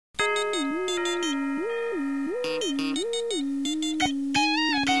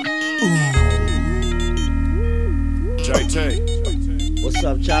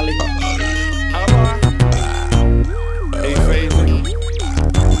up, Charlie? E-40.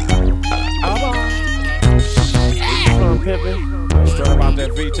 Firm pimpin'. Straight about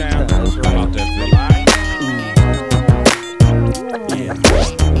that V-Town. That's right. About that V-Line. Yeah.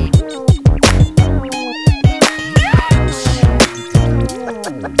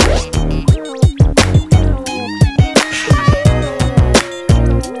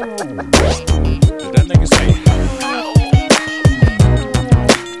 Did that nigga say?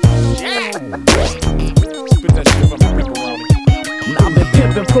 Spit that shit from the pepperoni. I've been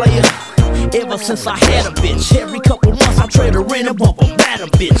pimpin' player ever since I had a bitch. Every couple months I trade her in and bump a better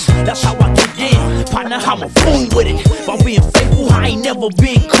bitch. That's how I get down. Partner, I'm a fool with it. By being faithful, I ain't never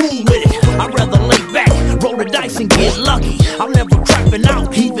been cool with it. I'd rather lay back, roll the dice and get lucky. I'm never crapping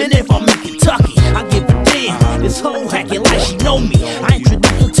out, even if I'm in Kentucky. I give a damn. This hoe hacking like she know me. I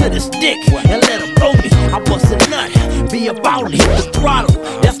introduce her to this dick and let her blow me. I bust a nut, be about and hit the throttle.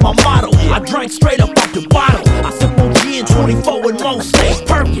 That's my motto. I drank straight up out the bottle. I sip on gin 24 and most stay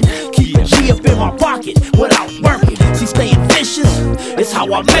perkin'. Keep a G up in my pocket without working. She staying vicious, it's how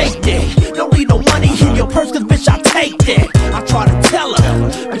I make that. Don't need no money in your purse, cause bitch I take that. I try to tell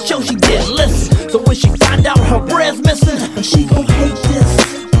her, but yo she didn't listen. So when she find out her bread's missing, she gon' hate this.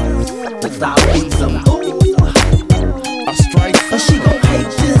 Cause I'll be some fool. A straight. She gon'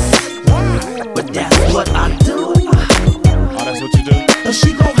 hate this. But that's what I do. Oh, that's what you do?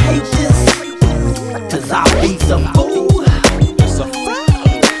 She gon' hate this. Cause I'll be some fool. It's a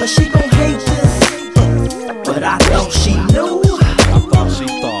foul. She gon' hate this. But I thought she knew. I thought she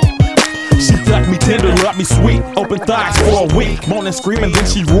thought. She tucked me tender, loved me sweet, open thighs for a week. Moaning, screaming, then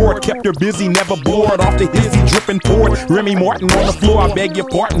she roared, kept her busy, never bored. Off the hizzy, dripping poured. Remy Martin on the floor, I beg your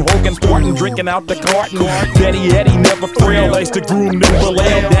pardon. Hogan sporting, drinking out the carton. Betty Eddie, never frail, laced the groom, nimble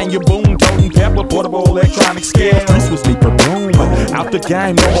ale. Daniel Boone, toting pepper, portable electronic scale. Grease was me for boom. Out the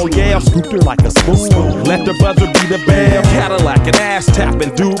game, no more Yale, scooped her like a spoon. Let the buzzer be the bell. Cadillac and ass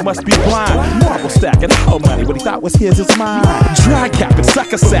tapping, dude must be blind. Marble stacking, all money, what he thought was his is mine. Dry capping,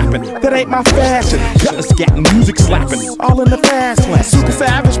 sucker sapping, that ain't my fashion. Gutter scatting, music slapping, all in the fast lane. Super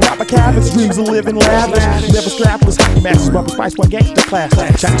savage, proper cabins, dreams of living lavish. Never strapless, hockey matches, rubber spice, one gangster class.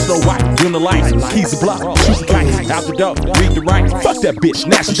 Shiny Snow White, doing the lights, keys to block, shooting kites, out the door, read the right. Fuck that bitch,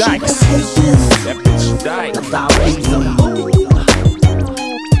 now she dikes. That bitch died.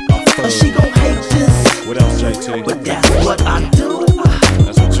 She gon' hate this. What else, JT? But that's what I do.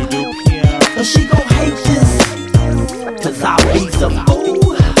 That's what you do, yeah. She gon' hate this. Cause I'll be some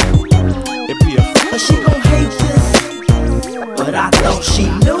fool. It be a fool. She gon' hate this. But I thought she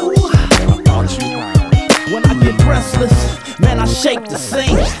knew. I thought you heard. When I get restless, man, I shake the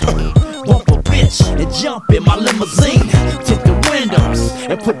scene. Bump a bitch and jump in my limousine. Tint the windows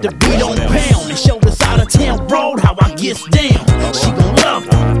and put the beat on pound. And show this out of town road how I gets down. She gon' love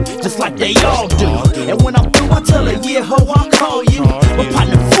it, just like they all do. And when I'm through, I tell her, yeah, ho, I'll call you. But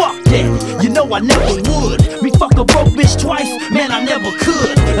partner, fuck that, you know I never would. Me fuck a broke bitch twice, man, I never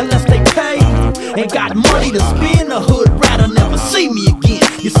could. Unless they pay and got money to spend, the hood rather never see me again.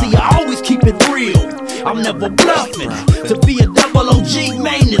 You see, I always keep it real, I'm never bluffing. To be a double OG,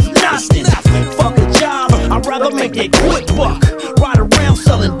 man, is nothing. Fuck a job, I'd rather make that quick buck. Ride around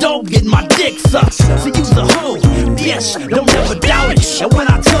selling dope, getting my dick sucked. See, you's a hoe, bitch, don't ever doubt it. And when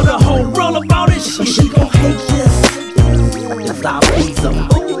I tell the whole world about it, she gon' hate this. Cause I'll be some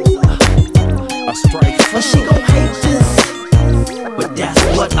fool. A straight fool. She gon' hate this. But that's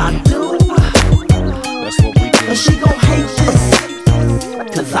what I do. That's what we do. She gon' hate this.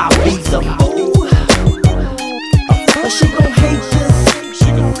 Cause I'll be some fool. She gon' hate this. She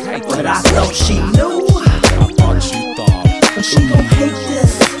gon' hate But this. I thought she knew. I thought you thought. She gon' hate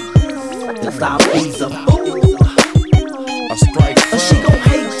this. Cause I'll be some fool. A straight fool. She gon'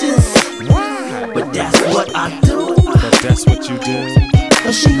 hate this. Why? But that's what I do. But that's what you do.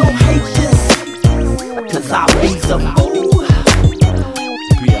 She gon' hate this. Cause I'll be some fool.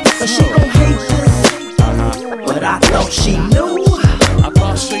 Be a She fool. gon' hate this. But I thought she knew. I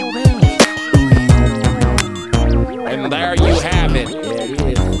thought she knew. And there you have it. Yeah, it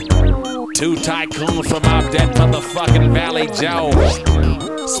is. Two tycoons from out that motherfucking Valley Joe.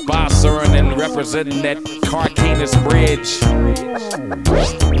 Sponsoring and representing that Carquinez Bridge.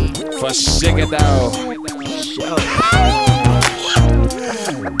 For Shigado.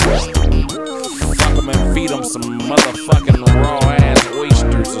 Fuck them and feed them some motherfucking raw ass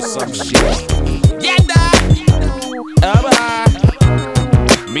oysters or some shit. Yeah,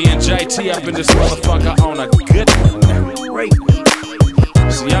 me and JT up in this motherfucker on a good one.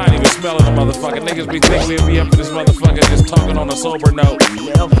 See, y'all ain't even smelling the motherfucker. Niggas be thinking we'll be up in this motherfucker just talking on a sober note.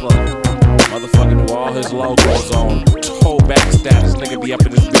 Never. Motherfucking with all his logos on toe back status. Nigga be up in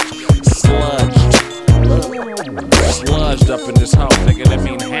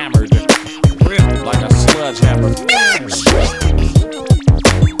sledgehammer. Bitch!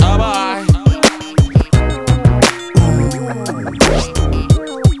 Bye-bye.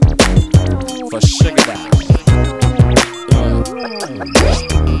 For sugar down.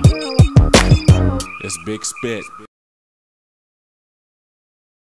 It's Big Spit.